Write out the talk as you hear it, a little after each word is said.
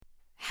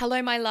Hello,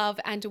 my love,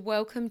 and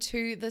welcome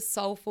to the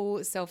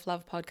Soulful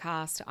Self-Love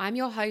Podcast. I'm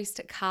your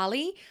host,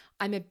 Carly.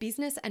 I'm a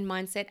business and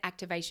mindset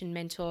activation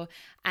mentor,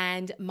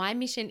 and my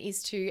mission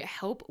is to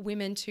help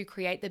women to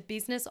create the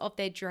business of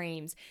their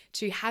dreams,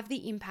 to have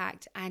the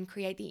impact and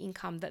create the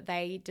income that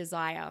they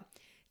desire.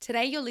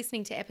 Today, you're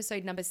listening to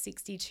episode number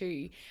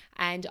 62,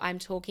 and I'm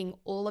talking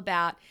all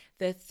about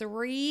the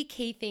 3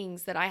 key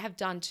things that I have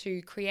done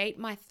to create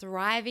my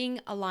thriving,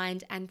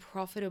 aligned, and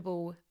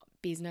profitable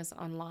business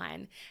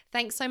online.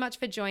 Thanks so much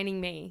for joining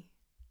me.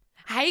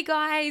 Hey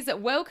guys,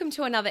 welcome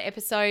to another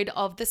episode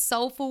of the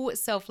Soulful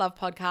Self-Love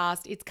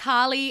Podcast. It's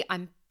Carly.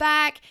 I'm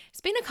back.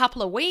 It's been a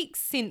couple of weeks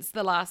since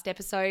the last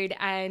episode,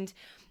 and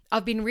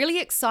I've been really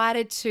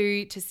excited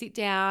to sit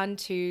down,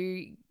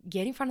 to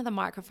get in front of the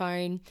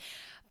microphone,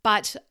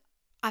 but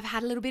I've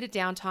had a little bit of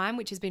downtime,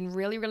 which has been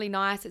really, really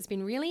nice. It's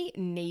been really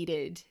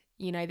needed.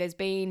 You know,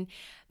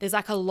 there's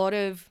like a lot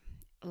of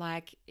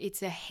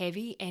it's a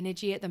heavy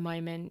energy at the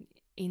moment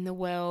in the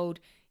world,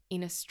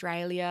 in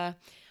Australia,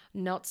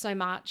 not so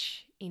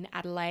much in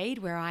Adelaide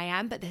where I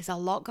am, but there's a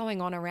lot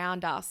going on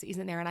around us,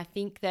 isn't there? And I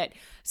think that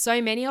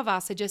so many of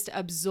us are just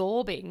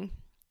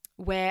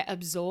we're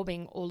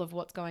absorbing all of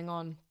what's going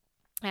on.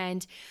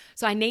 And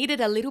so I needed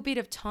a little bit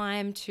of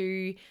time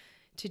to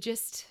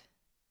just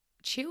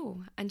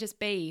chill and just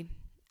be,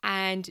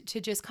 and to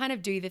just kind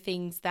of do the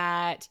things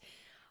that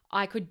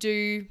I could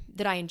do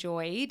that I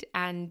enjoyed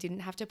and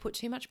didn't have to put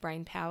too much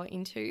brain power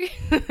into.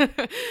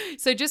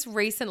 So just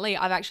recently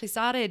I've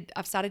started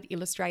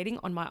illustrating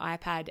on my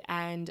iPad,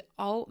 and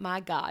oh my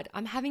God,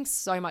 I'm having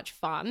so much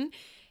fun.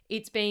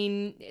 It's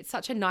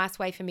such a nice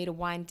way for me to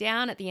wind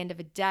down at the end of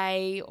a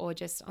day or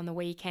just on the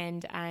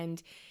weekend,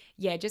 and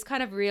just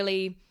kind of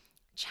really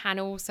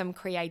channel some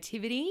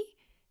creativity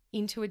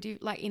into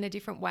in a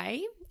different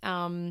way.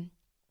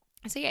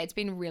 It's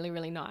been really,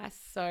 really nice.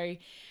 So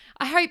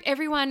I hope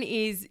everyone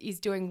is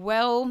doing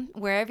well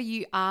wherever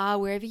you are,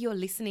 wherever you're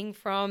listening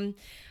from.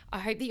 I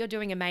hope that you're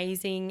doing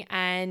amazing,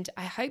 and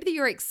I hope that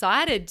you're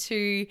excited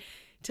to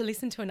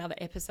listen to another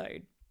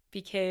episode,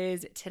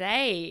 because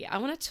today I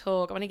want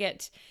to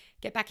get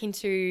back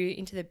into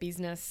the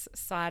business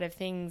side of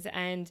things,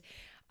 and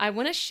I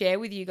want to share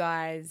with you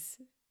guys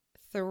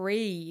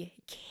 3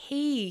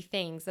 key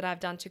things that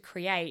I've done to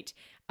create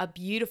a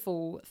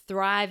beautiful,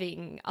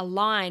 thriving,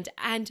 aligned,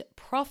 and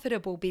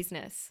profitable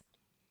business.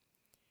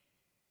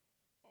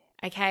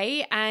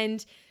 Okay,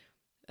 and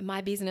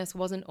my business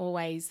wasn't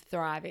always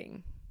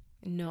thriving.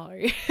 No,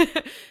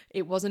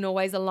 it wasn't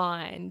always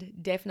aligned.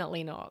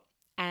 Definitely not.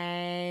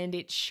 And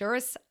it sure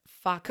as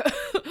fuck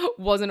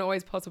wasn't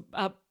always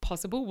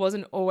possible,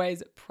 wasn't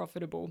always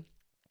profitable.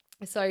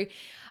 So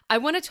I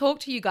want to talk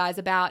to you guys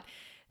about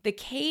the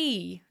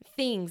key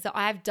things that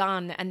I've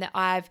done and that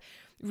I've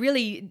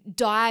really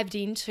dived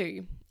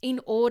into in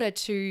order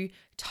to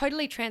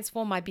totally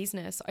transform my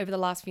business over the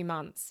last few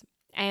months.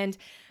 And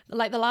the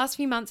last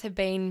few months have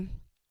been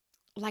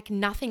like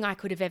nothing I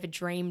could have ever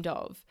dreamed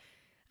of.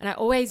 And I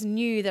always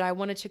knew that I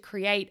wanted to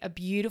create a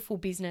beautiful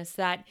business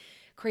that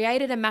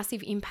created a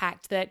massive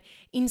impact, that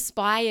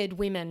inspired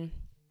women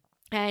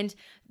and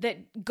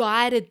that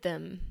guided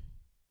them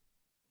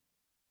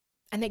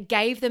and that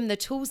gave them the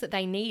tools that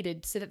they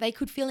needed so that they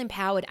could feel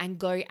empowered and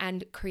go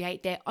and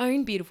create their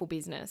own beautiful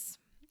business.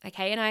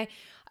 Okay. And I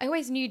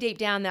always knew deep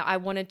down that I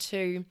wanted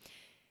to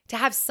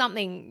have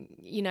something,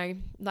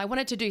 I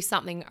wanted to do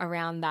something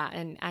around that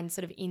and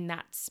sort of in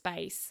that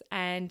space.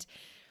 And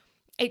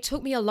it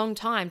took me a long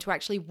time to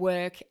actually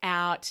work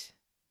out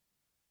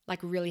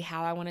really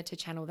how I wanted to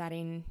channel that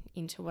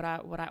into what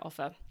I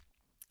offer.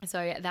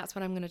 So that's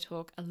what I'm going to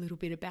talk a little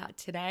bit about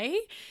today.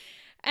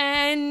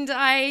 And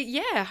I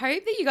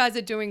hope that you guys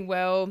are doing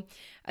well.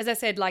 As I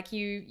said,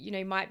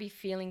 you might be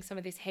feeling some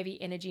of this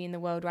heavy energy in the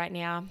world right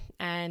now.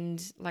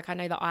 And I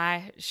know that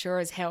I sure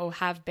as hell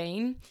have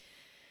been.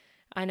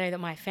 I know that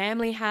my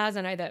family has.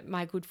 I know that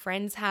my good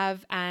friends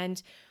have.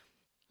 And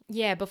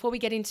before we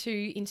get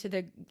into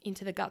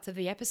the guts of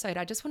the episode,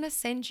 I just want to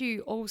send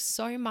you all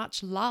so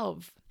much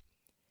love.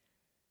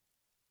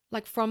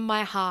 From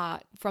my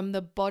heart, from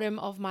the bottom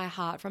of my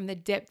heart, from the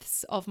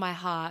depths of my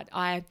heart,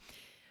 I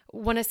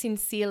want to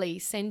sincerely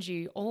send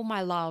you all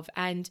my love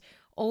and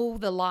all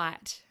the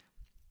light,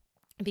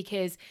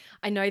 because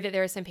I know that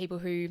there are some people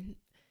who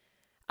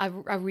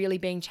are really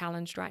being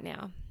challenged right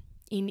now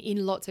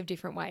in lots of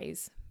different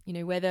ways.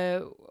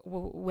 Whether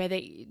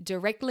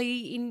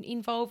directly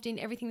involved in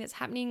everything that's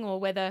happening, or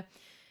whether,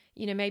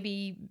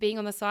 maybe being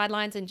on the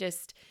sidelines and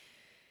just,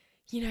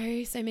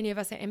 so many of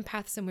us are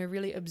empaths and we're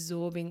really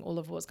absorbing all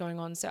of what's going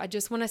on. So I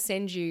just want to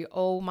send you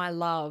all my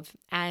love.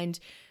 And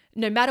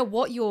no matter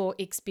what your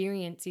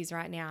experience is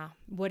right now,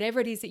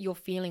 whatever it is that you're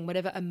feeling,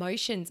 whatever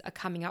emotions are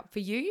coming up for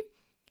you,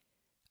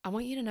 I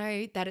want you to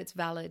know that it's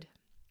valid.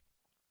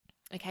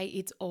 Okay,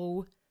 it's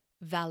all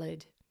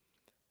valid.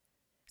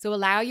 So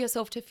allow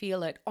yourself to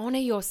feel it, honor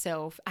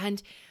yourself,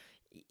 and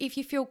if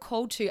you feel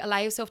called to, allow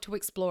yourself to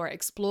explore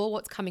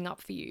what's coming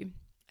up for you.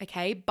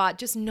 Okay, but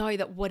just know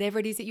that whatever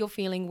it is that you're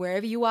feeling,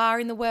 wherever you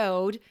are in the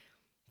world,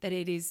 that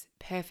it is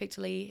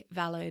perfectly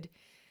valid.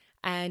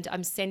 And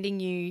I'm sending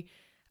you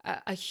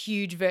a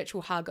huge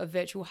virtual hug, a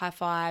virtual high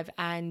five,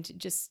 and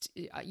just,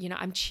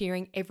 I'm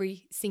cheering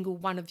every single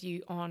one of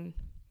you on.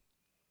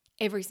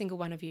 Every single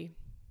one of you.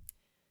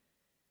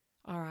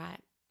 All right,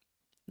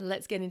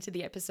 let's get into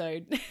the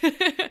episode.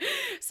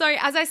 So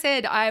as I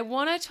said, I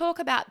want to talk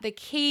about the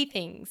key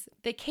things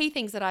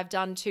that I've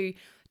done to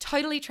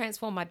totally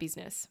transform my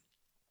business.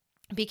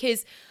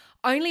 Because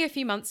only a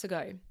few months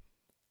ago,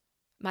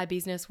 my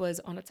business was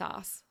on its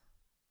ass.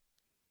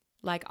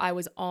 Like I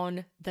was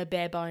on the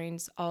bare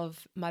bones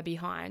of my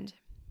behind.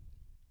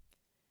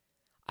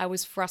 I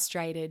was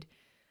frustrated,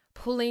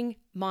 pulling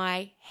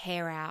my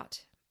hair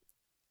out.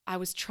 I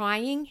was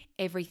trying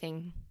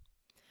everything.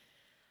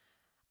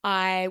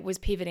 I was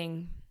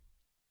pivoting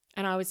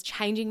and I was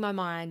changing my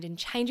mind and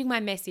changing my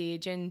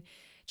message and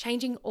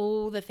changing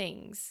all the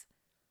things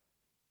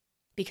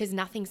because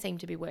nothing seemed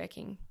to be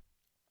working.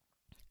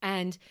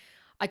 And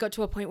I got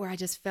to a point where I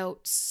just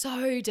felt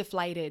so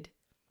deflated.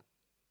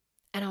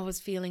 And I was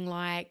feeling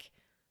like,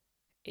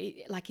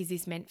 is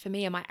this meant for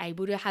me? Am I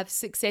able to have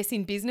success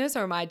in business,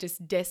 or am I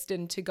just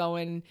destined to go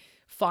and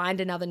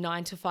find another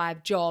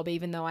 9-to-5 job,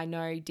 even though I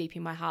know deep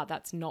in my heart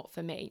that's not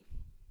for me?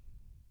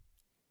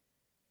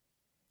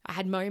 I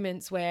had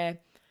moments where,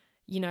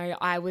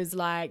 I was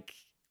like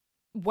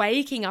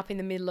waking up in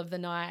the middle of the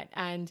night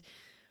and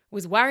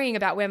was worrying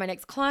about where my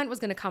next client was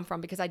going to come from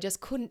because I just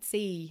couldn't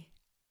see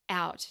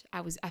out.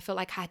 I felt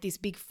like I had this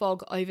big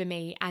fog over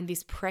me and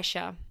this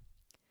pressure,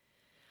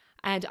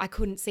 and I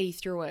couldn't see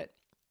through it.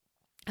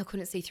 So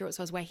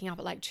I was waking up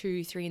at like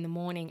 2-3 in the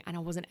morning and I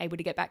wasn't able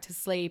to get back to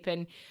sleep.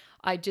 And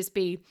I'd just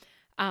be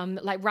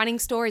running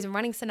stories and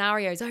running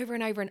scenarios over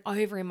and over and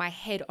over in my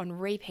head on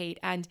repeat.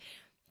 And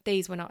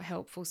these were not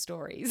helpful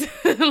stories.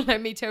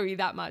 Let me tell you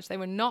that much. They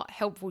were not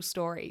helpful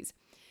stories.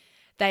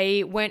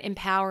 They weren't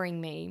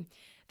empowering me.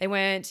 They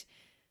weren't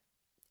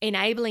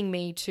enabling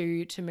me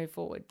to move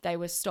forward. They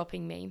were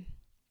stopping me.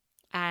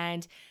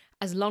 And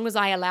as long as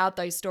I allowed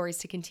those stories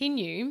to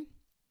continue,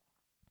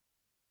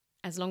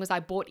 as long as I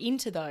bought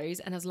into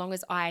those and as long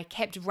as I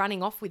kept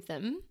running off with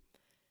them,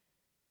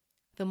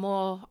 the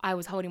more I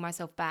was holding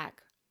myself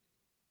back.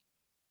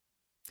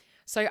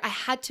 So I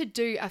had to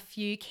do a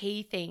few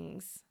key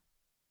things,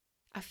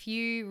 a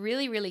few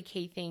really, really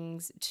key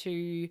things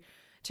to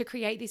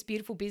create this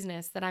beautiful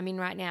business that I'm in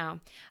right now.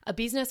 A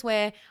business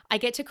where I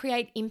get to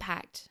create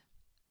impact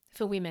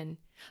for women,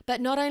 but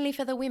not only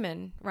for the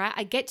women, right?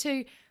 I get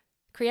to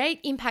create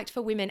impact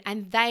for women,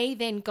 and they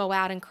then go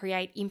out and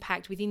create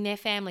impact within their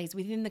families,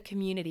 within the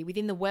community,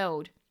 within the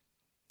world,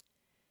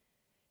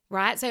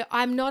 right? So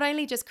I'm not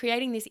only just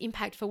creating this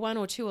impact for 1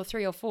 or 2 or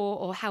 3 or 4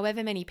 or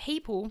however many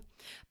people,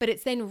 but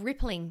it's then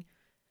rippling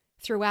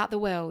throughout the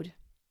world,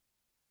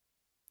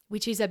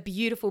 which is a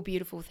beautiful,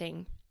 beautiful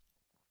thing.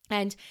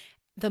 And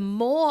the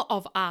more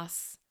of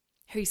us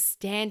who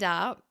stand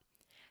up,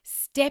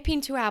 step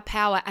into our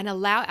power and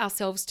allow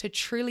ourselves to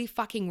truly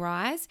fucking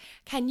rise,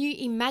 can you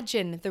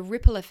imagine the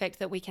ripple effect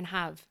that we can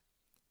have?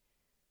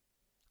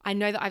 I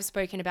know that I've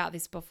spoken about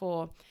this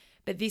before,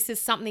 but this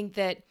is something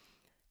that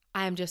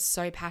I am just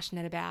so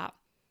passionate about,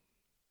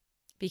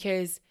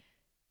 because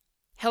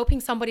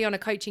helping somebody on a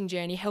coaching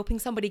journey, helping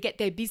somebody get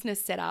their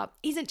business set up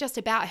isn't just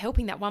about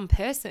helping that one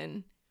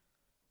person,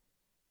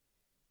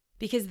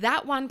 because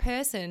that one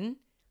person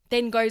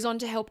then goes on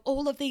to help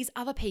all of these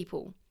other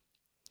people.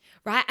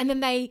 Right? And then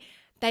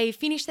they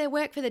finish their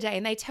work for the day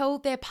and they tell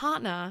their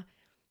partner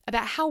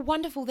about how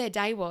wonderful their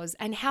day was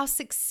and how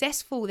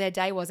successful their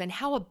day was and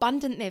how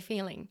abundant they're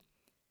feeling.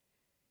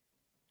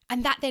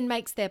 And that then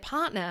makes their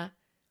partner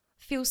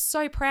feel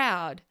so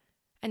proud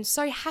and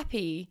so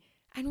happy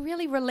and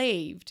really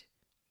relieved,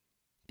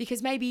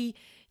 because maybe,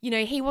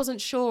 he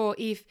wasn't sure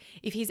if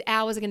his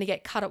hours are going to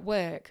get cut at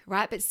work,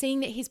 right? But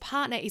seeing that his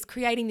partner is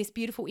creating this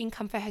beautiful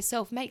income for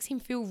herself makes him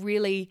feel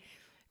really,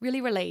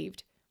 really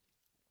relieved.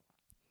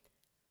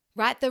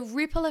 Right? The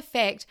ripple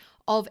effect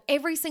of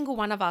every single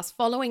one of us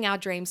following our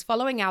dreams,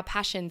 following our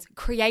passions,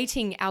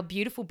 creating our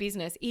beautiful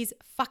business is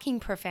fucking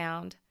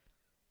profound.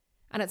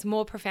 And it's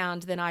more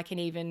profound than I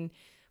can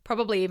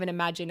probably even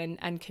imagine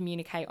and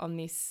communicate on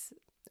this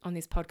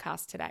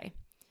podcast today.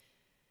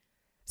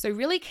 So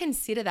really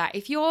consider that.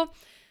 If you're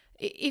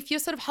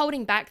sort of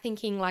holding back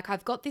thinking like,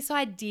 I've got this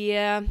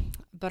idea,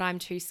 but I'm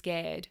too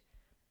scared.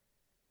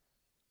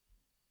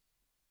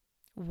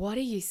 What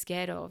are you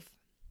scared of?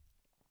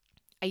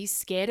 Are you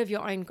scared of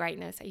your own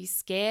greatness? Are you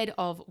scared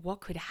of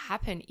what could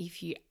happen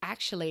if you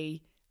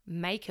actually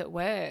make it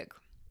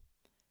work?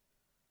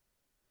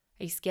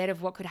 Are you scared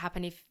of what could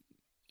happen if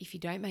you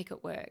don't make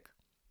it work?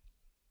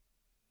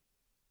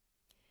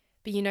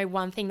 But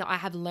one thing that I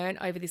have learned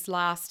over this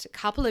last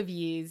couple of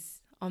years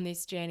on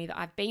this journey that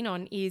I've been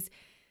on is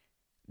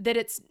that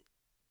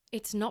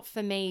it's not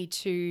for me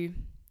to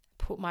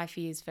put my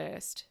fears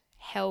first.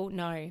 Hell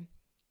no.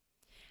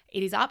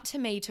 It is up to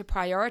me to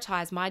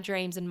prioritize my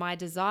dreams and my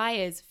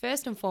desires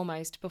first and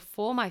foremost,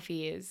 before my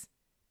fears,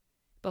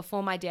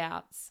 before my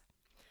doubts,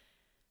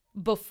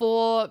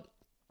 before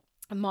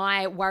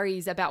my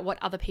worries about what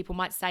other people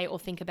might say or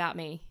think about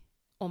me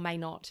or may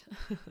not.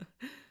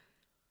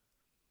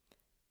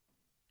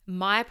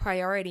 My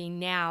priority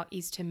now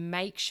is to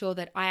make sure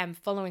that I am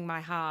following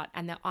my heart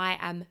and that I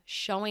am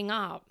showing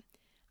up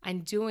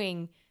and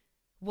doing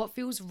what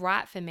feels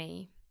right for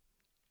me.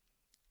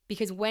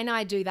 Because when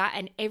I do that,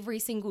 and every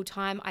single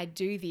time I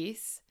do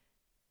this,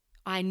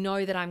 I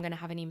know that I'm going to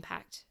have an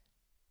impact.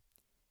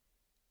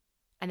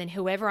 And then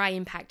whoever I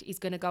impact is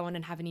going to go on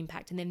and have an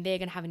impact, and then they're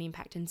going to have an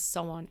impact, and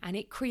so on. And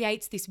it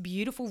creates this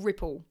beautiful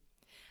ripple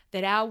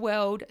that our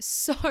world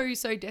so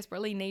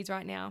desperately needs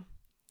right now.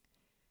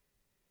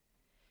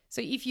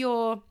 So if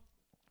you're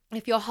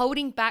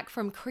holding back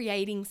from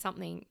creating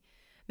something,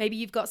 maybe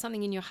you've got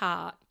something in your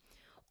heart,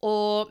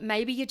 or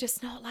maybe you're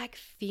just not like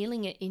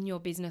feeling it in your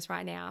business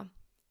right now,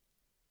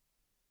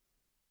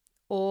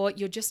 or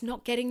you're just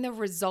not getting the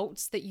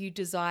results that you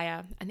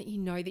desire and that you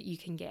know that you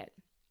can get.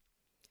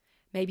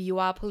 Maybe you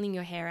are pulling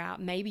your hair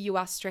out. Maybe you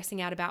are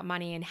stressing out about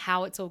money and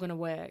how it's all going to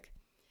work.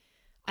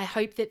 I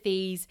hope that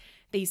these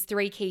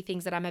 3 key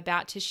things that I'm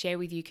about to share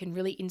with you can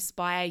really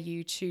inspire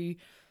you to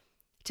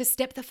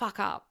step the fuck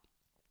up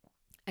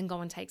and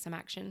go and take some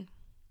action.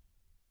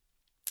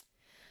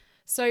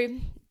 So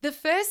the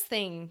first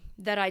thing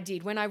that I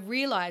did when I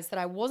realized that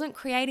I wasn't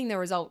creating the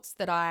results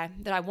that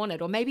I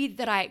wanted, or maybe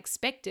that I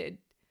expected,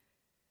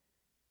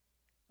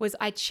 was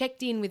I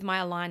checked in with my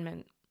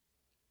alignment.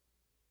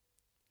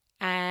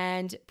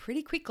 And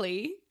pretty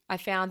quickly, I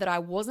found that I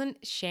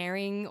wasn't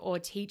sharing or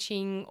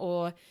teaching,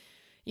 or,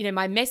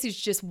 my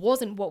message just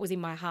wasn't what was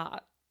in my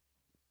heart.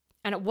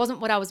 And it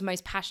wasn't what I was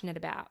most passionate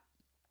about.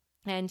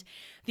 And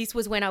this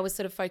was when I was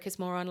sort of focused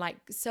more on like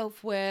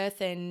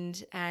self-worth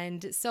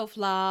and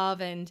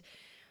self-love and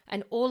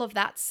all of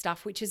that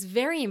stuff, which is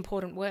very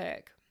important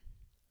work.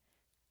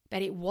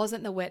 But it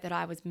wasn't the work that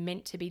I was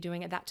meant to be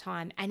doing at that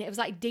time. And it was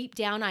like deep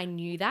down I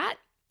knew that,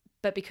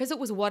 but because it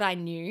was what I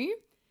knew,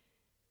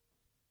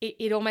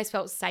 it almost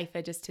felt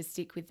safer just to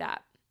stick with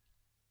that.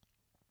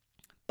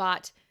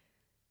 But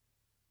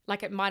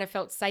like it might have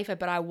felt safer,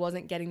 but I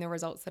wasn't getting the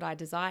results that I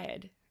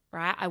desired,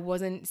 right? I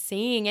wasn't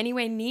seeing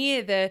anywhere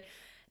near the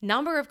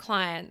number of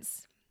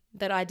clients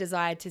that I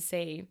desired to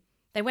see.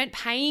 They weren't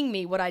paying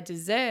me what I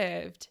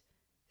deserved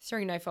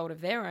through no fault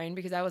of their own,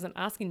 because I wasn't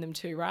asking them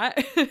to, right?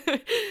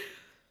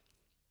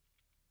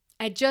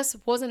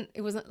 It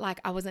wasn't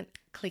like I wasn't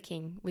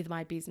clicking with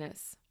my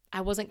business.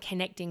 I wasn't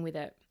connecting with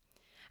it.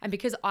 And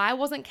because I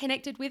wasn't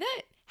connected with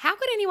it, how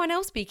could anyone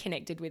else be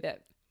connected with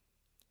it?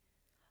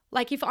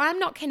 Like if I'm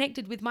not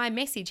connected with my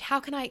message, how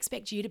can I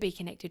expect you to be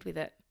connected with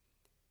it?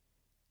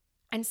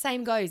 And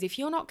same goes, if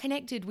you're not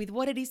connected with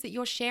what it is that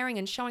you're sharing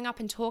and showing up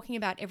and talking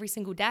about every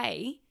single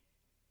day,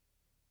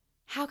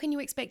 how can you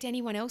expect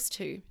anyone else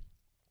to?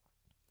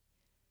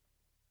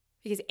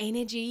 Because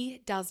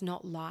energy does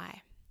not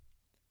lie.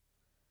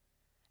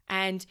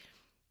 And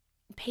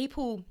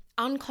people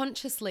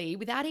unconsciously,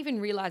 without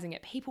even realizing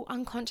it, people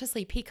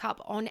unconsciously pick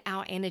up on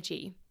our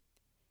energy.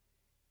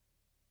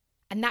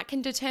 And that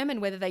can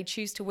determine whether they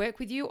choose to work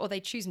with you or they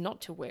choose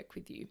not to work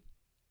with you.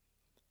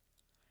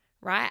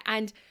 Right?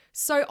 And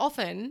so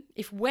often,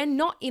 if we're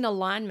not in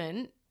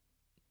alignment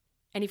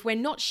and if we're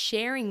not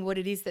sharing what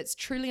it is that's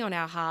truly on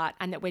our heart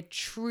and that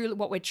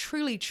what we're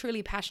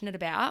truly passionate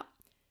about,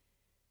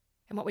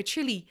 and what we're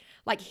truly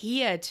like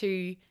here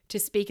to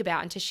speak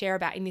about and to share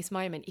about in this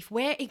moment, if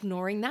we're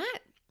ignoring that,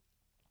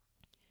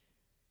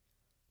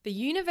 the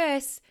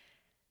universe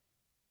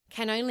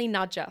can only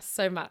nudge us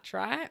so much,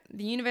 right?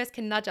 The universe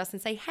can nudge us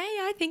and say, hey,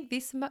 I think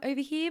this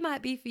over here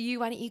might be for you.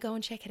 Why don't you go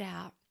and check it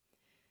out?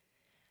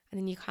 And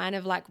then you kind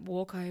of like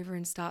walk over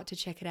and start to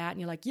check it out and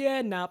you're like,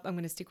 yeah, nope, I'm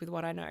going to stick with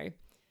what I know.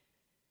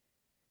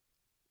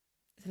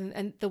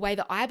 And the way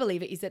that I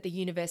believe it is that the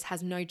universe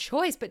has no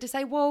choice but to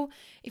say, well,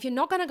 if you're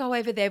not going to go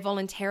over there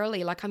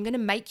voluntarily, like I'm going to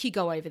make you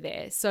go over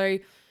there. So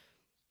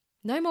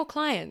no more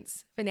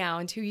clients for now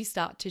until you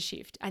start to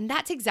shift. And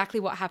that's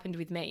exactly what happened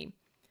with me.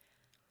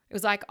 It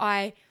was like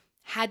I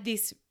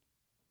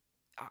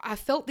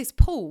felt this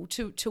pull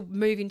to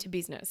move into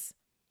business,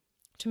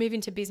 to move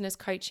into business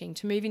coaching,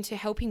 to move into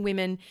helping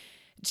women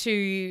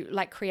to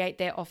like create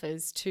their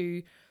offers,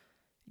 to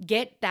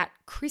get that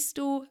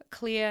crystal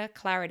clear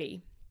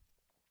clarity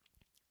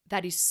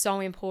that is so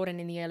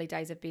important in the early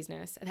days of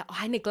business and that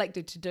I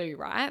neglected to do,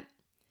 right?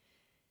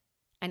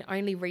 And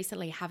only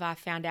recently have I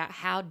found out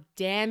how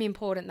damn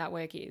important that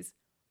work is.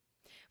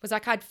 It was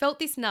like I'd felt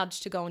this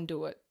nudge to go and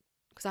do it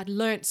because I'd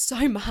learned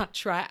so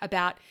much, right,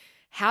 about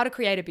how to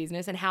create a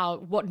business and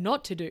what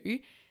not to do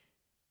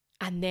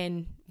and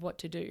then what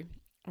to do,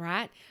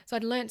 right? So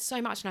I'd learned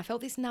so much and I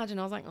felt this nudge and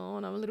I was like, oh,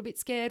 and I'm a little bit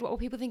scared. What will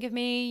people think of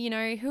me?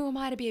 Who am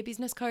I to be a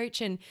business coach?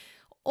 And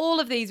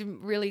all of these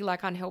really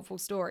like unhelpful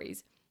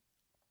stories.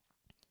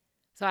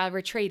 So I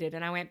retreated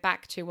and I went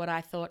back to what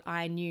I thought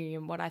I knew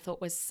and what I thought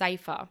was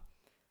safer.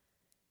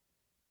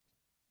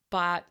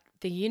 But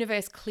the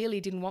universe clearly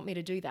didn't want me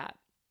to do that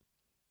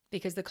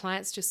because the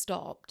clients just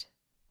stopped.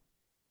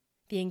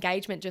 The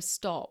engagement just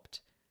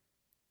stopped.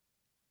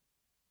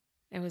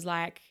 It was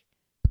like,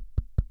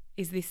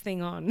 is this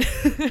thing on?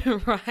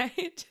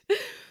 Right?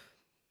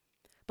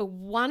 But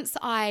once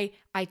I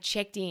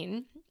checked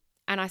in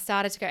And I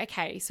started to go,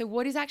 okay, so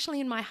what is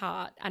actually in my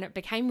heart? And it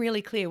became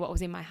really clear what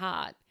was in my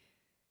heart.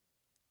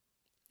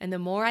 And the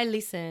more I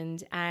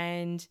listened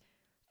and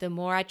the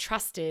more I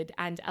trusted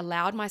and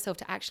allowed myself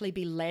to actually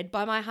be led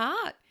by my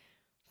heart,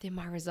 then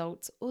my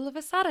results all of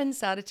a sudden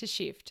started to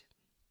shift.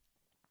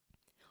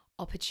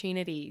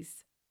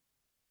 Opportunities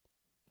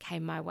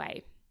came my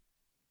way.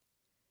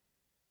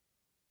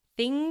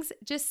 Things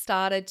just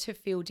started to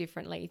feel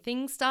differently.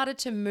 Things started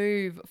to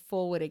move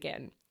forward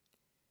again.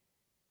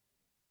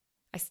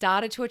 I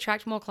started to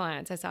attract more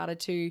clients. I started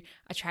to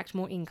attract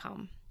more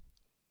income.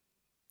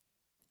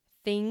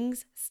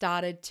 Things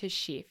started to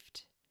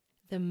shift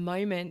the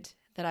moment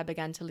that I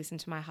began to listen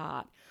to my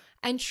heart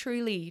and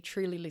truly,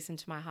 truly listen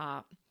to my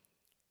heart.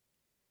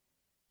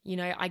 You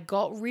know, I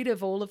got rid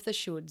of all of the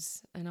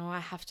shoulds and I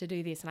have to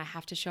do this and I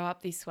have to show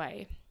up this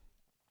way,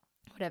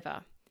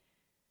 whatever.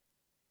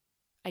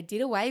 I did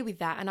away with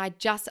that and I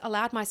just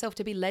allowed myself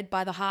to be led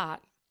by the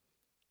heart.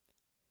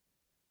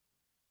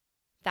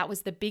 That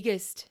was the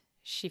biggest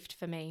shift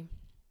for me.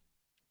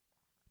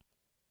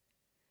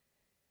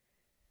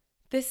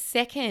 The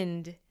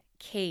second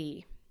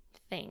key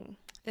thing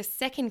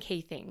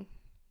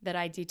that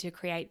I did to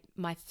create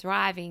my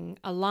thriving,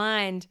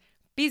 aligned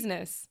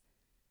business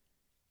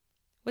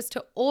was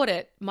to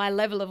audit my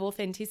level of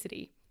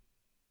authenticity.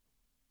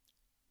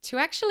 To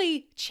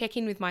actually check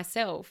in with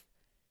myself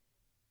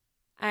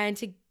and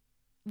to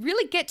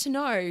really get to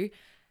know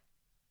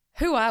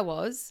who I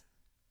was,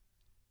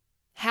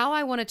 how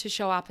I wanted to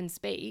show up and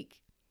speak,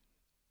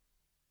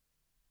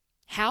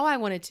 how I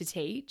wanted to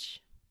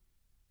teach.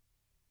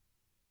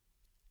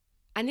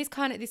 And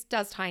this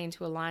does tie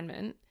into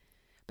alignment,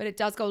 but it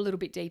does go a little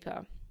bit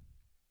deeper.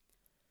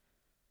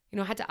 You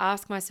know, I had to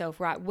ask myself,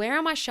 right, where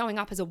am I showing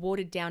up as a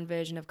watered down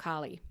version of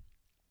Carly?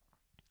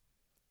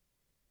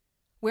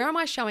 Where am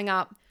I showing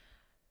up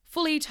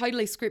fully,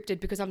 totally scripted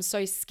because I'm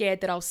so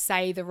scared that I'll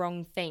say the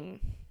wrong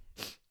thing?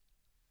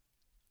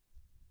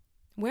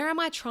 Where am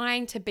I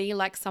trying to be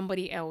like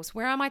somebody else?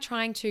 Where am I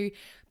trying to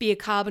be a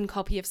carbon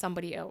copy of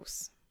somebody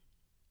else?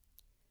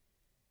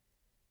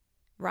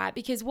 Right?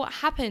 Because what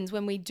happens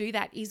when we do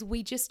that is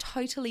we just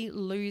totally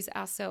lose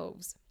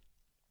ourselves.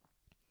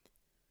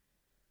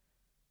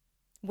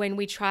 When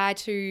we try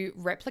to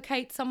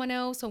replicate someone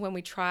else or when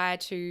we try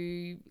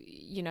to,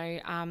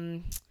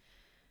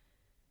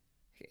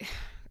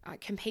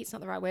 compete's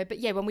not the right word, but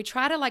yeah, when we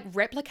try to like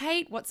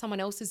replicate what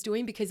someone else is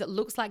doing because it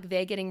looks like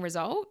they're getting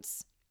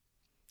results,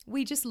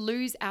 we just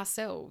lose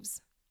ourselves.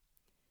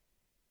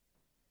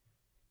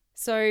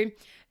 So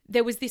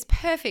there was this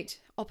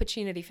perfect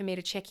opportunity for me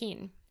to check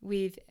in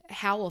with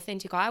how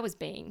authentic I was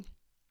being,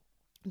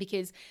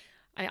 because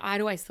I'd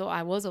always thought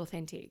I was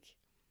authentic.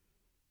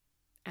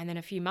 And then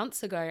a few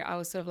months ago, I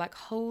was sort of like,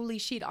 holy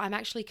shit, I'm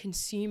actually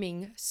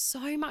consuming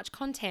so much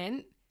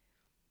content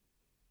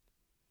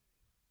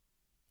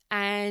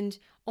and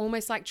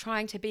almost like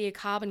trying to be a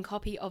carbon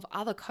copy of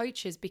other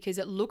coaches because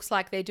it looks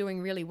like they're doing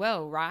really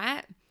well,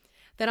 right?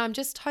 That I'm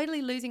just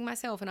totally losing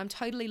myself and I'm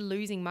totally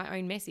losing my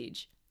own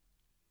message.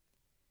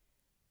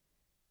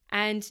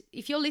 And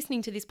if you're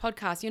listening to this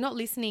podcast, you're not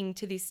listening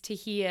to this to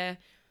hear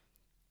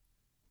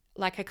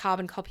like a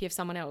carbon copy of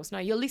someone else. No,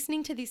 you're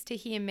listening to this to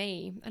hear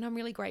me. And I'm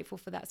really grateful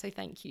for that. So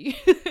thank you.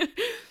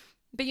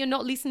 But you're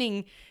not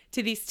listening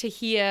to this to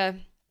hear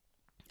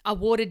a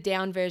watered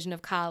down version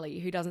of Carly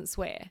who doesn't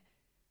swear.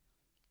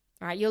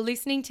 All right, you're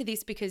listening to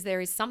this because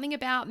there is something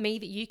about me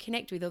that you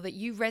connect with or that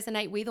you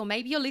resonate with, or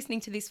maybe you're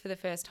listening to this for the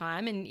first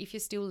time. And if you're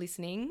still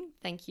listening,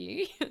 thank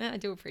you. I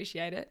do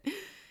appreciate it.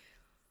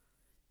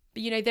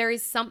 But, you know, there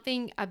is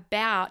something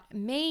about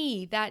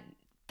me that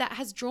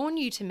has drawn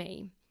you to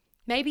me.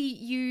 Maybe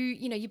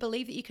you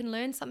believe that you can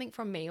learn something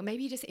from me, or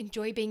maybe you just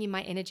enjoy being in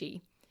my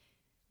energy.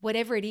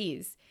 Whatever it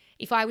is,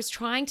 if I was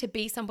trying to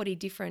be somebody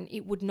different,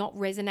 it would not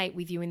resonate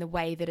with you in the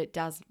way that it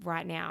does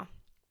right now.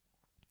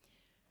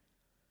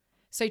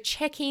 So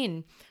check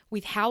in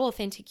with how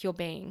authentic you're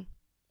being.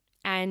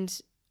 And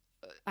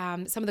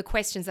some of the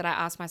questions that I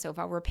ask myself,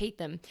 I'll repeat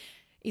them,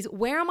 is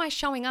where am I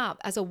showing up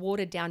as a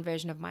watered down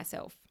version of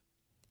myself?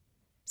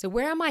 So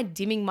where am I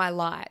dimming my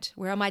light?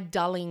 Where am I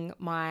dulling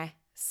my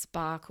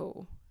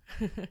sparkle?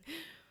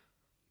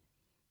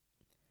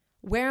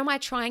 Where am I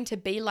trying to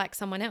be like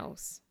someone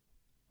else?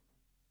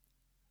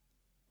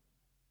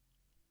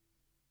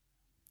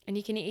 And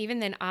you can even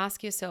then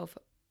ask yourself,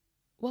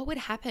 what would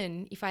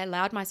happen if I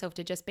allowed myself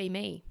to just be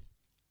me?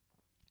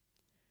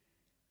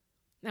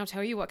 And I'll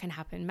tell you what can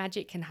happen.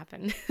 Magic can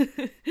happen.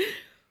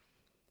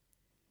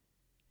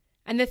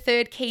 And the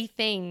third key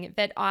thing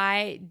that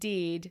I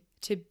did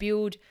to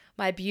build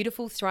my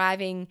beautiful,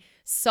 thriving,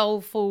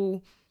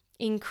 soulful,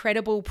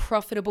 incredible,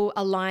 profitable,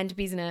 aligned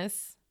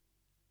business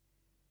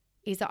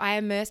is that I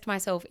immersed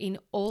myself in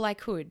all I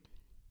could.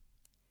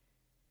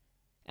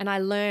 And I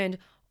learned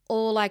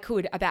all I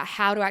could about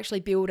how to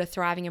actually build a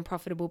thriving and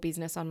profitable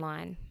business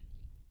online.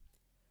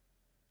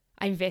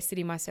 I invested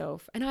in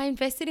myself, and I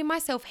invested in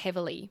myself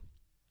heavily.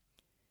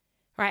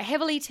 Right?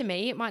 Heavily to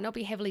me, it might not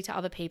be heavily to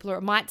other people, or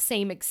it might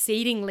seem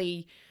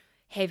exceedingly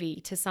heavy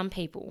to some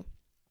people.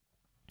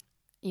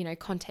 You know,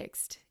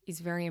 context is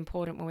very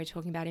important when we're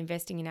talking about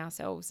investing in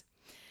ourselves.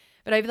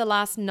 But over the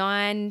last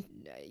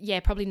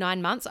probably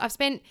 9 months, I've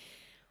spent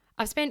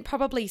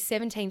probably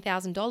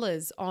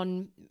 $17,000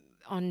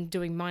 on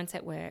doing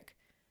mindset work,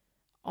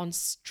 on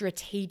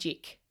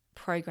strategic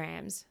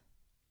programs,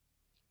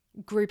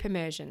 group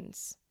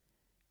immersions,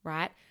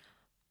 right?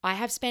 I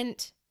have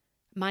spent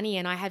money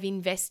and I have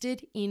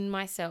invested in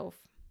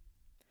myself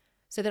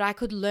so that I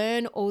could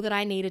learn all that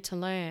I needed to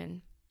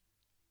learn.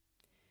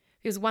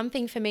 It was one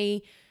thing for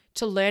me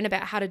to learn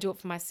about how to do it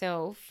for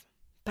myself,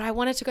 but I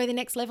wanted to go the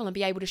next level and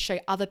be able to show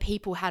other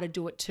people how to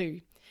do it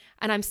too.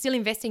 And I'm still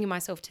investing in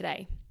myself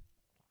today.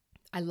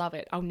 I love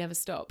it. I'll never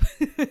stop.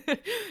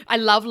 I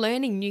love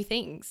learning new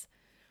things.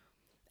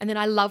 And then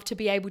I love to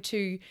be able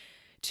to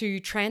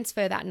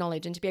transfer that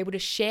knowledge and to be able to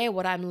share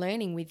what I'm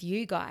learning with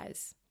you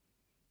guys.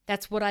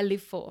 That's what I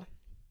live for.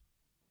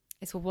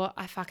 It's what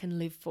I fucking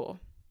live for.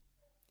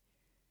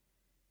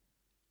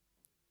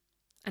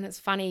 And it's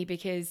funny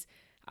because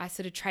I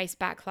sort of trace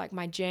back like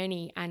my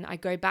journey and I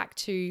go back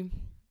to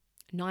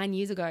 9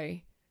 years ago,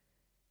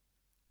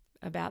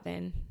 about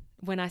then,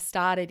 when I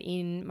started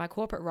in my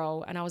corporate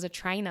role and I was a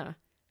trainer.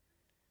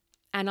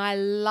 And I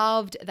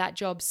loved that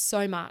job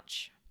so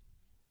much.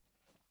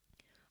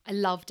 I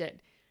loved it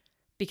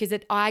because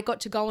I got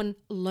to go and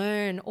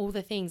learn all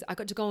the things. I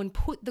got to go and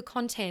put the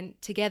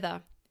content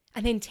together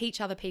and then teach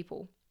other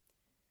people.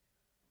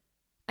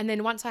 And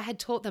then once I had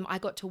taught them, I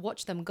got to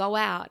watch them go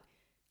out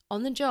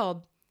on the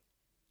job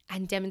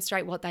and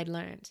demonstrate what they'd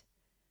learned.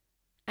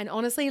 And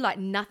honestly, like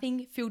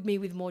nothing filled me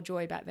with more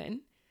joy back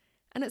then.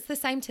 And it's the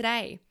same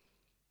today.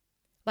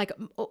 Like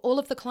all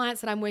of the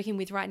clients that I'm working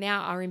with right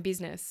now are in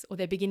business or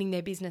they're beginning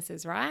their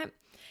businesses, right?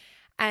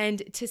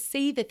 And to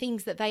see the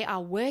things that they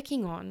are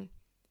working on,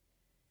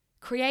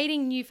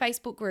 creating new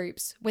Facebook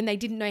groups when they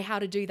didn't know how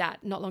to do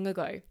that not long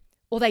ago,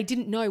 or they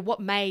didn't know what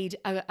made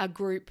a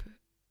group,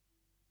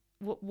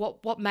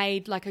 what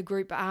made like a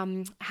group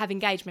have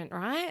engagement,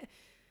 right?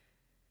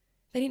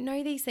 They didn't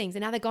know these things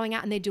and now they're going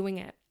out and they're doing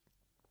it.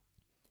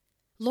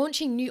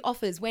 Launching new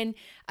offers when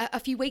a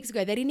few weeks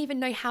ago they didn't even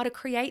know how to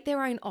create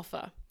their own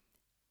offer.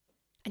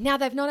 And now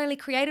they've not only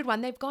created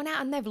one, they've gone out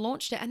and they've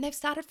launched it and they've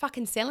started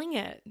fucking selling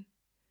it.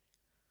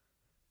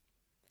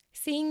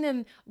 Seeing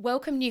them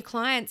welcome new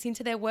clients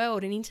into their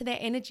world and into their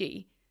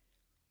energy.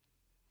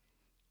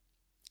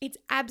 It's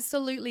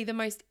absolutely the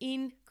most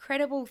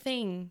incredible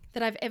thing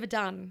that I've ever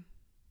done.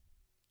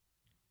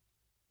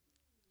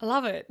 I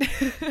love it.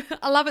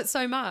 I love it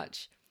so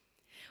much.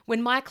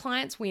 When my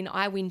clients win,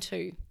 I win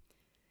too.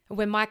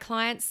 When my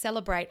clients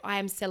celebrate, I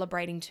am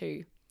celebrating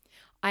too.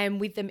 I am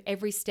with them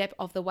every step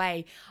of the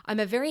way. I'm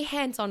a very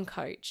hands-on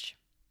coach.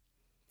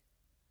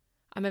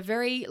 I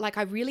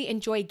really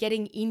enjoy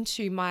getting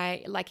into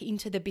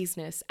into the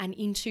business and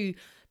into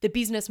the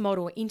business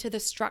model, into the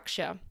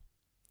structure,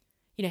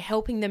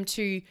 helping them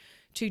to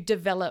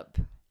develop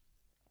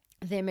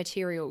their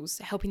materials,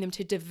 helping them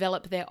to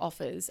develop their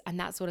offers and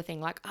that sort of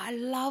thing. Like I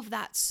love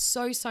that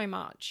so, so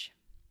much.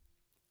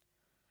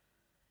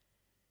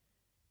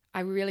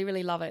 I really,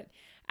 really love it.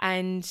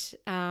 And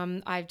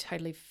I've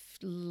totally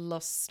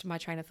lost my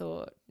train of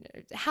thought.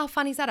 How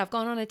fun is that? I've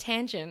gone on a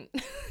tangent.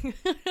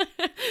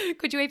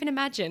 Could you even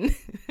imagine?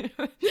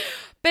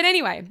 But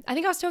anyway, I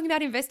think I was talking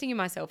about investing in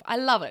myself. I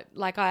love it.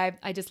 Like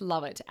I just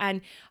love it.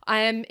 And I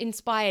am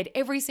inspired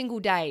every single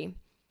day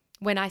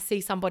when I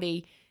see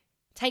somebody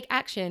take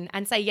action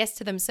and say yes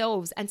to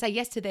themselves and say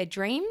yes to their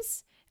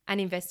dreams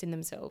and invest in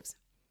themselves.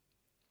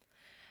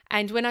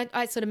 And when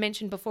I sort of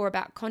mentioned before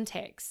about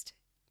context,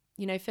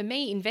 for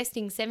me,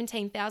 investing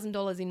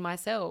 $17,000 in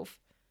myself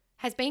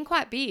has been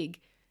quite big.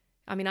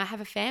 I mean, I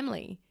have a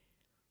family.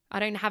 I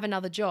don't have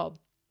another job,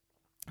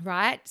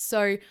 right?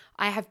 So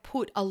I have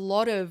put a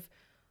lot of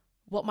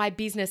what my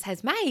business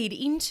has made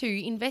into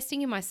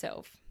investing in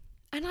myself.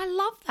 And I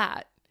love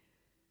that.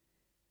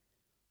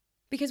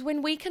 Because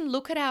when we can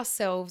look at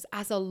ourselves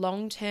as a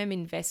long-term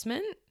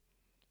investment,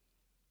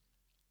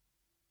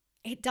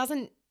 it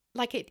doesn't,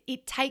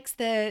 it takes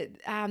the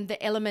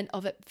element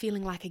of it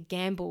feeling like a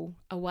gamble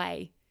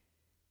away.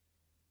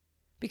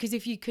 Because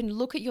if you can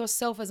look at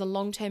yourself as a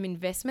long-term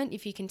investment,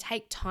 if you can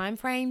take time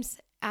frames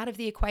out of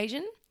the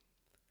equation,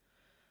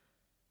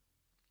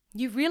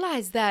 you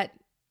realize that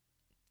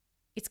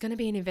it's going to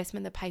be an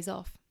investment that pays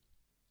off.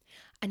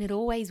 And it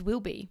always will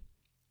be.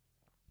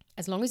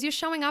 As long as you're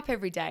showing up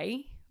every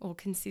day or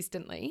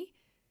consistently,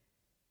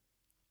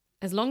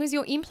 as long as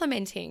you're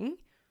implementing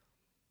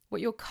what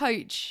your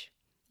coach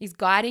is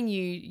guiding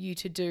you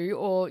to do,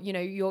 or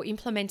you're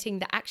implementing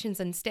the actions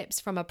and steps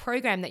from a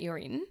program that you're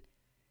in,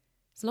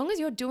 as long as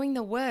you're doing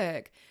the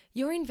work,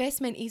 your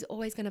investment is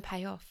always going to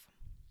pay off.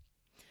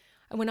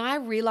 And when I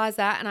realized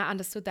that and I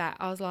understood that,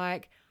 I was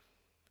like,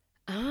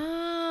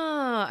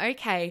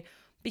 okay.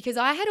 Because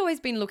I had always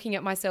been looking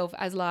at myself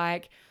as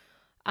I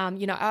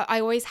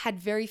always had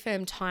very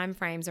firm time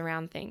frames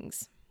around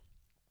things.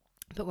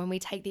 But when we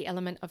take the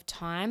element of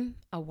time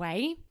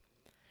away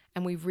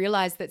and we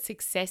realize that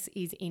success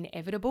is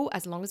inevitable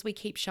as long as we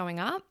keep showing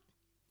up,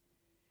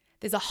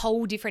 there's a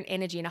whole different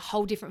energy and a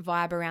whole different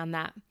vibe around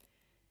that.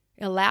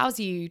 It allows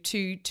you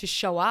to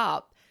show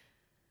up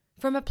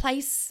from a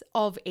place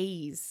of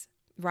ease,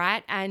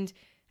 right? And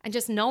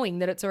just knowing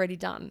that it's already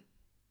done.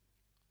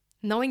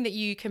 Knowing that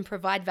you can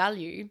provide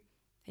value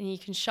and you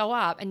can show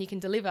up and you can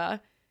deliver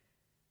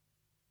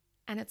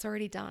and it's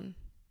already done.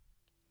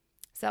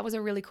 So that was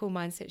a really cool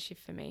mindset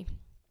shift for me.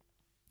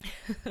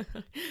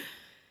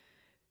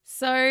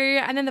 So,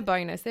 and then the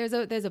bonus, there's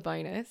a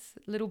bonus,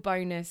 little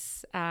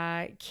bonus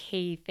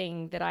key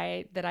thing that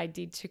I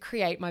did to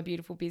create my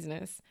beautiful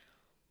business.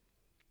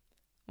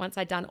 Once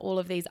I'd done all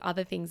of these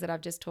other things that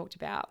I've just talked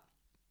about,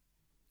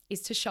 is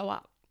to show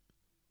up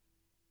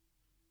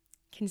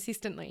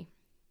consistently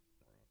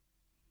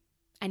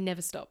and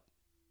never stop.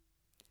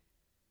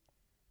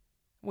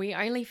 We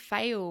only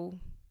fail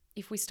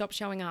if we stop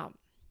showing up.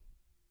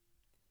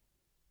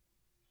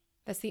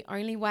 That's the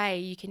only way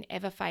you can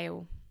ever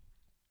fail.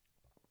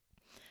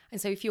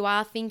 And so if you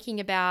are thinking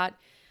about,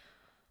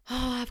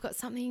 oh, I've got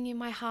something in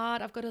my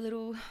heart, I've got a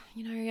little,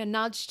 a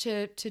nudge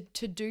to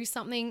do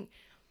something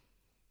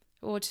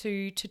or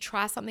to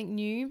try something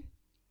new,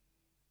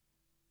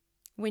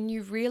 when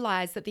you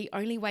realize that the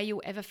only way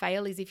you'll ever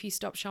fail is if you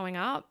stop showing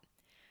up,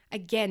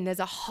 again, there's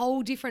a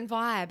whole different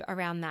vibe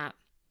around that.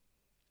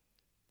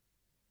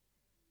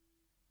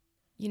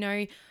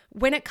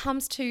 When it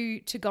comes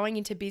to going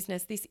into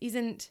business, this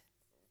isn't,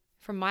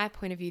 from my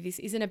point of view, this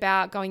isn't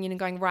about going in and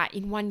going, right,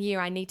 in 1 year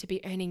I need to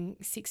be earning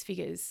 6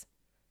 figures.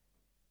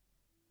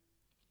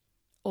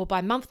 Or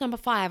by month number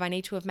 5, I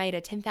need to have made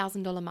a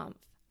 $10,000 month.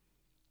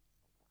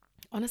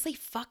 Honestly,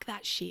 fuck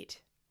that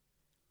shit.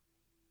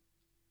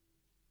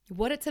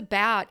 What it's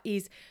about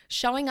is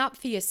showing up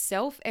for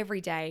yourself every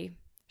day,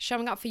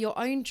 showing up for your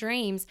own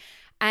dreams,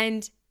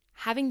 and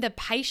having the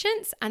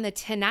patience and the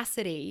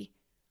tenacity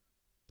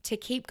to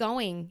keep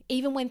going,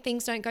 even when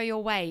things don't go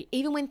your way,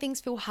 even when things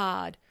feel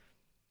hard.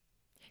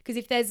 Because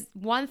if there's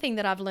one thing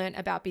that I've learned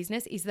about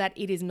business is that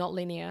it is not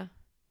linear.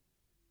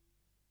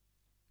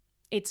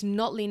 It's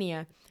not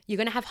linear. You're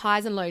going to have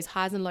highs and lows,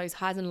 highs and lows,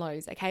 highs and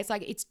lows. Okay.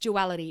 It's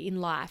duality in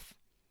life.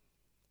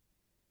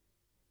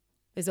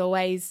 There's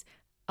always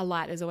a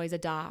light. There's always a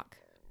dark.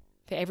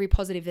 For every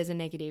positive, there's a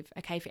negative.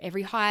 Okay. For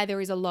every high,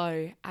 there is a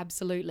low.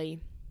 Absolutely.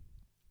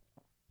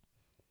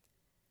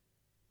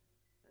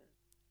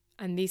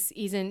 And this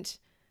isn't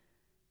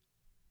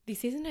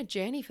a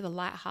journey for the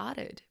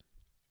lighthearted.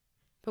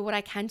 But what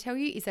I can tell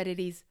you is that it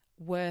is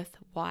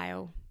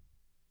worthwhile.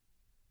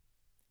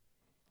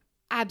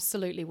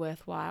 Absolutely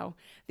worthwhile.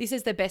 This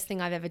is the best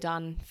thing I've ever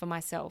done for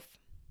myself.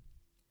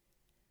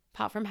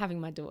 Apart from having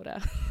my daughter.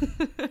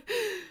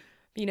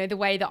 The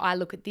way that I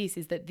look at this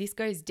is that this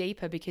goes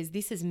deeper because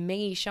this is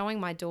me showing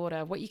my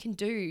daughter what you can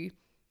do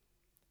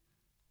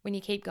when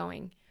you keep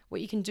going. What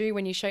you can do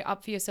when you show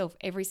up for yourself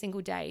every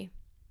single day.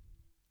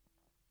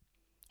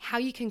 How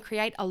you can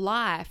create a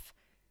life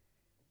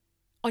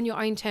on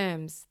your own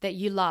terms that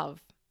you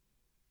love.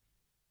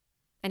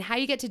 And how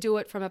you get to do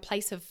it from a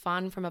place of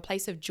fun, from a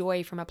place of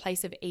joy, from a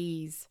place of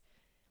ease.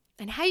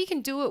 And how you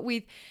can do it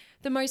with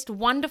the most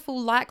wonderful,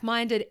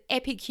 like-minded,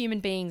 epic human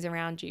beings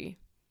around you.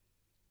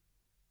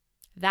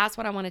 That's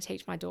what I want to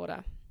teach my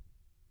daughter.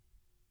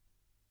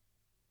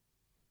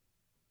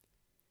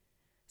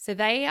 So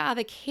they are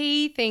the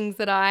key things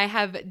that I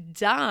have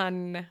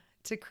done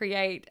to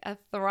create a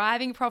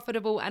thriving,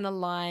 profitable, and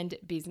aligned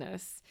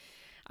business.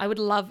 I would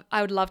love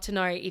to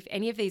know if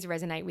any of these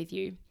resonate with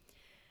you.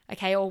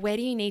 Okay, or where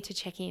do you need to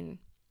check in?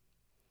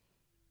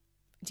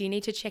 Do you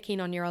need to check in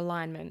on your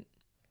alignment?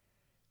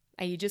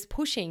 Are you just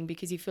pushing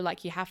because you feel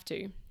like you have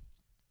to?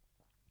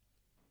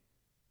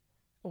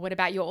 Or what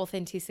about your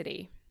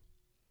authenticity?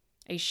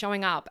 Are you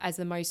showing up as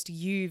the most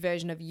you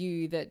version of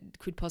you that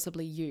could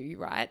possibly you,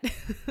 right?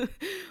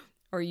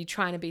 Or are you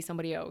trying to be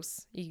somebody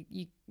else?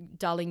 You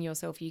dulling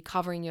yourself? Are you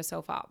covering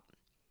yourself up?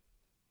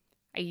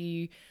 Are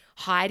you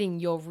hiding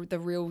the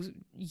real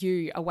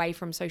you away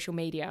from social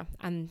media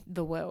and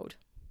the world?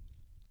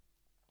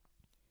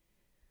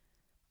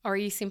 Or are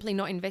you simply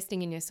not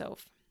investing in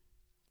yourself?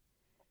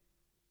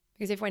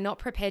 Because if we're not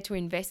prepared to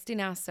invest in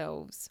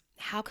ourselves,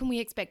 how can we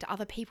expect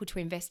other people to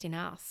invest in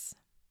us?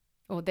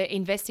 Or they're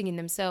investing in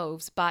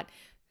themselves, but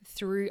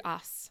through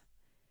us.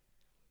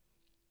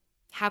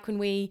 How can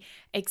we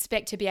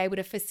expect to be able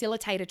to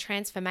facilitate a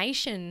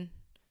transformation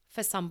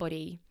for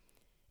somebody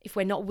if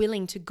we're not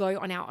willing to go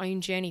on our own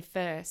journey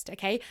first,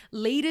 okay?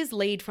 Leaders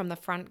lead from the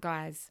front,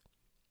 guys.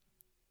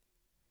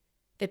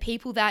 The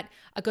people that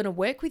are going to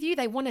work with you,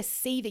 they want to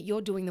see that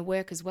you're doing the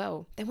work as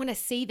well. They want to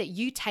see that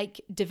you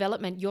take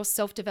development, your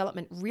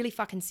self-development really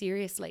fucking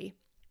seriously.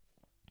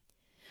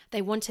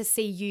 They want to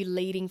see you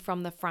leading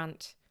from the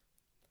front.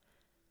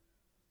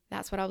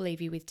 That's what I'll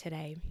leave you with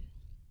today.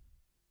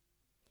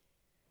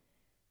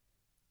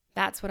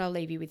 That's what I'll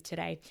leave you with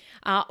today.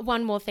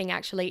 One more thing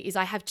actually is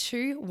I have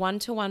 2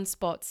 one-to-one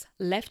spots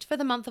left for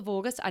the month of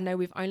August. I know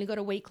we've only got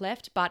a week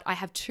left, but I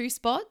have 2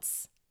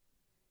 spots.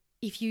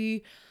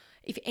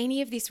 If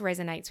any of this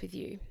resonates with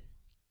you,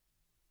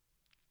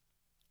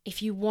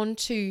 if you want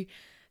to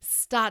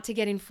start to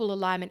get in full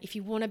alignment, if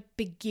you want to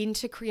begin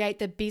to create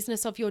the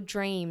business of your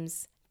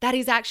dreams, that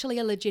is actually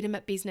a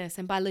legitimate business.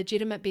 And by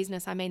legitimate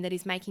business, I mean that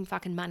is making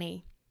fucking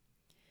money.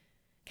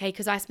 Okay,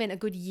 because I spent a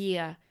good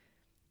year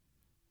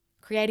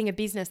creating a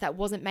business that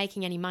wasn't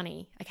making any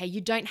money. Okay, you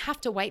don't have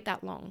to wait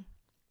that long.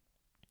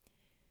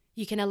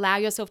 You can allow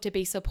yourself to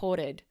be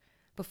supported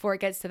before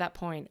it gets to that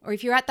point. Or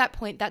if you're at that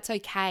point, that's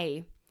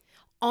okay.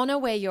 Honor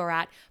where you're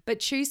at, but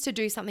choose to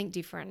do something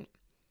different.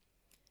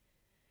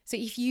 So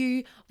if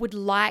you would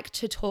like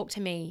to talk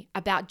to me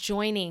about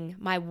joining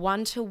my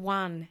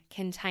one-to-one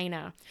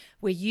container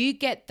where you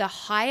get the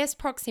highest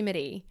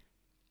proximity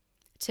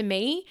to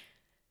me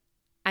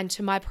and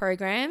to my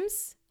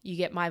programs, you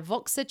get my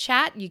Voxer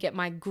chat, you get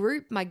my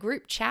group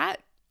chat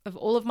of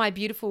all of my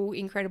beautiful,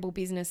 incredible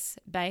business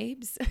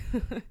babes.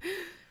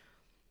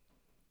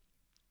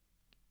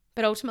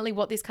 But ultimately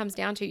what this comes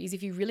down to is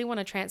if you really want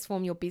to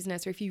transform your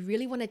business, or if you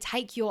really want to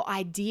take your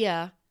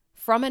idea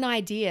from an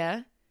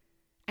idea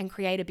and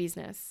create a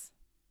business,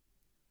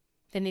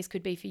 then this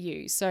could be for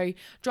you. So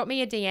drop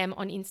me a DM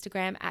on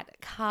Instagram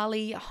at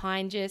Carly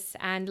Heinges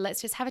and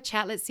let's just have a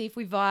chat. Let's see if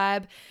we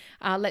vibe.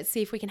 Let's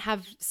see if we can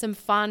have some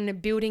fun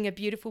building a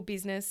beautiful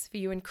business for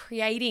you and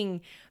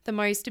creating the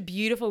most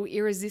beautiful,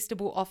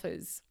 irresistible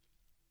offers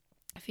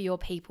for your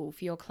people,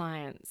 for your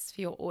clients,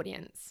 for your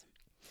audience.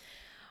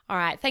 All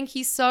right. Thank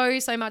you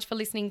so much for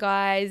listening,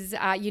 guys.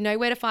 You know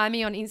where to find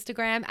me on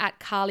Instagram at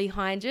Carly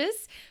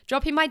Heinges.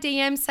 Drop in my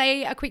DM,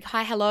 say a quick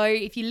hi, hello.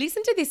 If you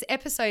listened to this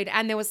episode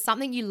and there was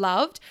something you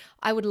loved,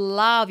 I would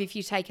love if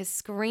you take a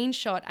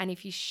screenshot and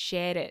if you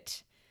shared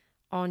it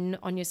on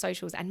your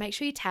socials, and make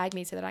sure you tag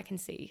me so that I can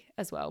see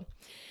as well.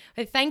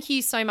 But thank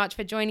you so much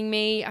for joining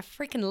me. I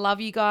freaking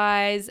love you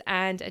guys.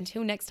 And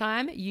until next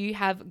time, you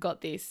have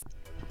got this.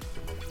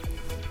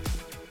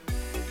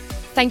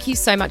 Thank you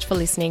so much for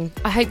listening.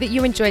 I hope that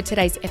you enjoyed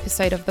today's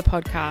episode of the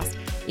podcast.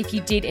 If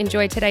you did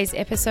enjoy today's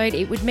episode,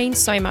 it would mean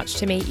so much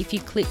to me if you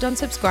clicked on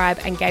subscribe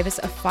and gave us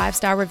a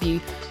 5-star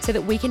review so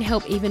that we can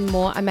help even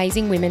more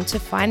amazing women to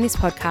find this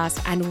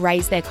podcast and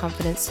raise their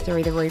confidence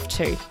through the roof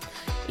too.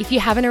 If you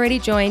haven't already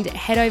joined,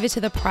 head over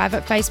to the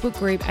private Facebook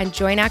group and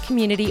join our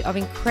community of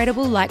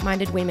incredible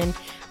like-minded women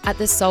at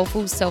the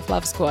Soulful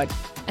Self-Love Squad.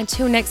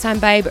 Until next time,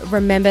 babe,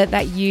 remember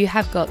that you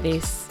have got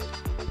this.